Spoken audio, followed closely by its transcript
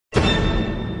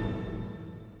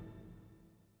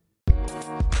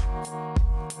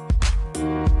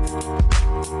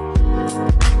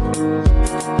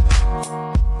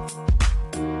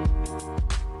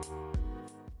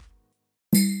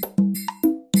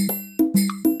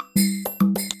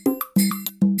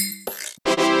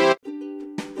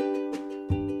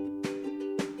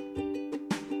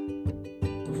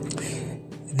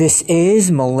This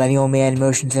is Millennial Man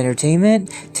Motions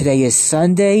Entertainment. Today is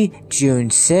Sunday,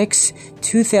 June 6,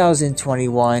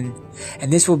 2021,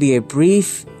 and this will be a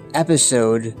brief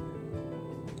episode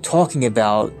talking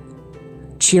about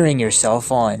cheering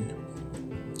yourself on.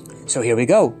 So here we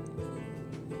go.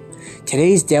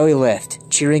 Today's daily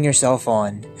lift, cheering yourself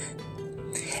on.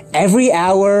 Every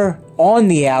hour, on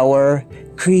the hour,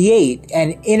 create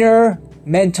an inner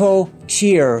mental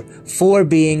cheer for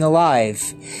being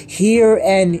alive. Hear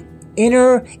an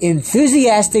inner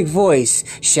enthusiastic voice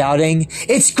shouting,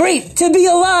 "It's great to be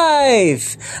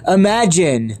alive!"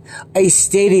 Imagine a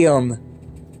stadium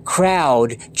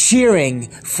crowd cheering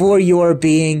for your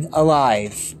being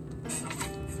alive.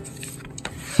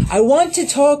 I want to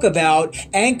talk about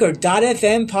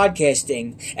Anchor.fm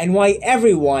podcasting and why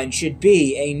everyone should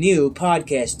be a new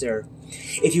podcaster.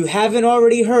 If you haven't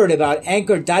already heard about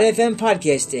Anchor.fm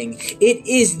podcasting, it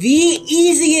is the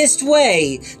easiest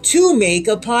way to make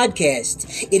a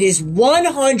podcast. It is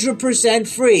 100%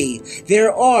 free.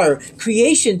 There are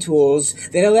creation tools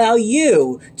that allow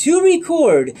you to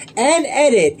record and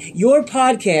edit your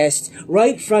podcast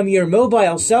right from your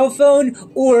mobile cell phone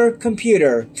or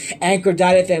computer.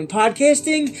 Anchor.fm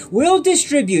podcasting will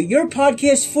distribute your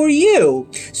podcast for you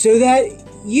so that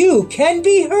you can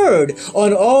be heard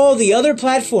on all the other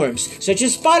platforms such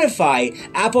as Spotify,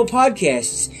 Apple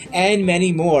Podcasts, and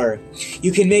many more.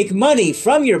 You can make money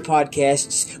from your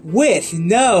podcasts with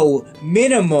no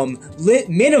minimum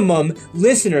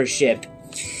listenership.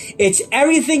 It's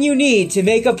everything you need to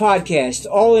make a podcast,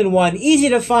 all in one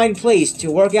easy-to-find place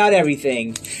to work out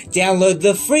everything. Download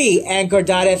the free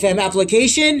Anchor.fm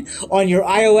application on your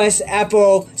iOS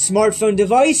Apple smartphone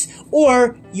device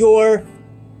or your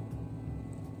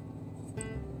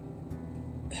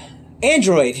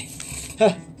Android.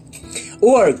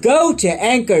 Or go to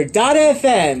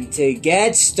Anchor.fm to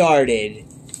get started.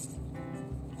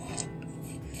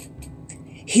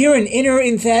 Hear an inner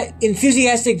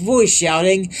enthusiastic voice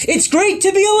shouting, "It's great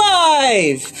to be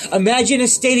alive!" Imagine a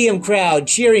stadium crowd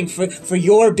cheering for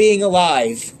your being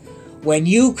alive. When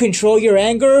you control your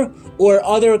anger or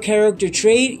other character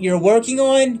trait you're working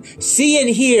on, see and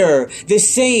hear the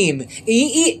same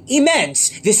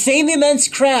immense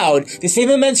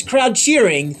crowd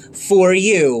cheering for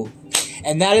you.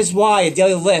 And that is why a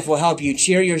daily lift will help you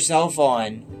cheer yourself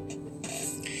on.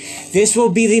 This will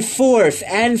be the fourth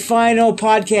and final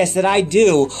podcast that I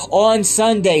do on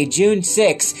Sunday, June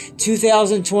 6,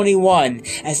 2021,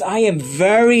 as I am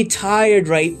very tired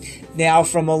right now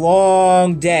from a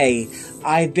long day.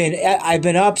 I've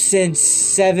been up since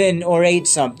 7 or 8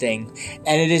 something,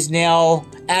 and it is now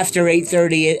after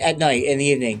 8:30 at night in the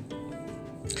evening.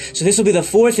 So this will be the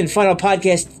fourth and final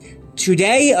podcast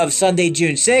today of Sunday,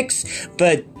 June 6th,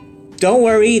 but don't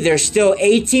worry, there's still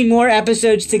 18 more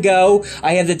episodes to go.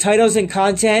 I have the titles and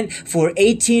content for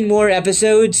 18 more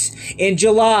episodes. In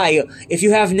July, if you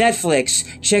have Netflix,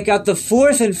 check out the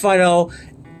fourth and final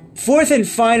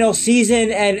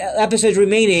season and episodes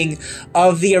remaining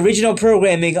of the original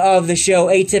programming of the show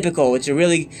Atypical. It's a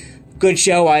really good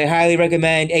show. I highly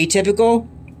recommend Atypical.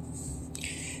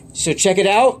 So check it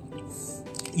out.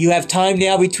 You have time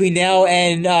now between now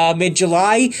and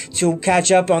mid-July to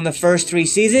catch up on the first 3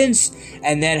 seasons,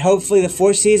 and then hopefully the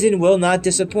 4th season will not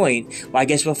disappoint. Well, I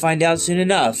guess we'll find out soon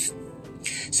enough.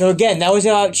 So again, that was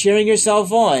about cheering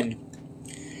yourself on.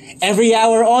 Every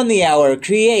hour, on the hour,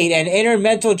 create an inner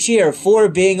mental cheer for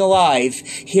being alive.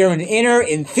 Hear an inner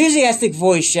enthusiastic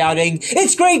voice shouting,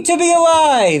 "It's great to be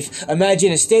alive!"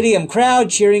 Imagine a stadium crowd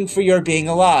cheering for your being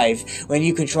alive. When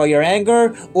you control your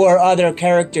anger or other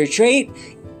character trait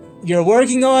you're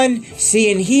working on,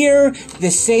 see and hear the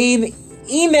same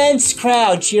immense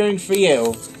crowd cheering for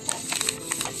you.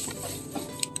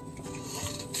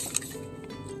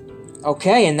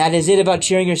 Okay, and that is it about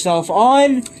cheering yourself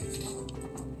on.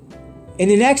 In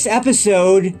the next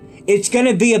episode, it's going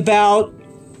to be about...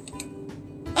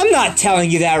 I'm not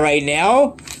telling you that right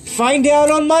now. Find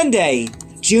out on Monday,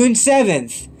 June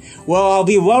 7th. Well, I'll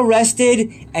be well rested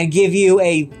and give you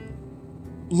a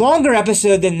longer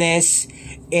episode than this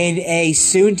in a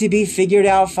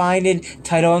soon-to-be-figured-out finding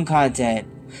title and content.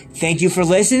 Thank you for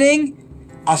listening.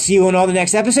 I'll see you on all the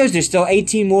next episodes. There's still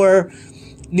 18 more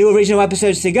new original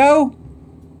episodes to go.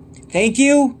 Thank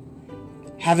you.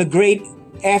 Have a great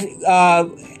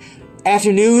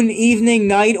afternoon, evening,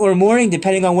 night, or morning,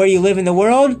 depending on where you live in the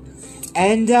world.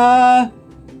 And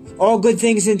all good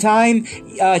things in time.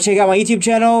 Check out my YouTube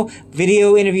channel.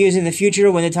 Video interviews in the future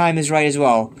when the time is right as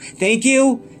well. Thank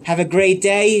you. Have a great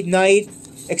day, night,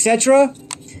 etc.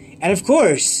 And of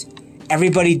course,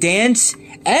 everybody dance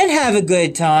and have a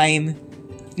good time.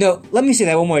 No, let me say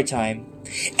that one more time.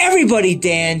 Everybody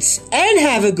dance and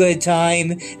have a good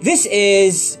time. This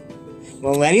is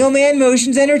Millennial Man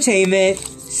Motions Entertainment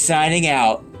signing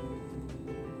out.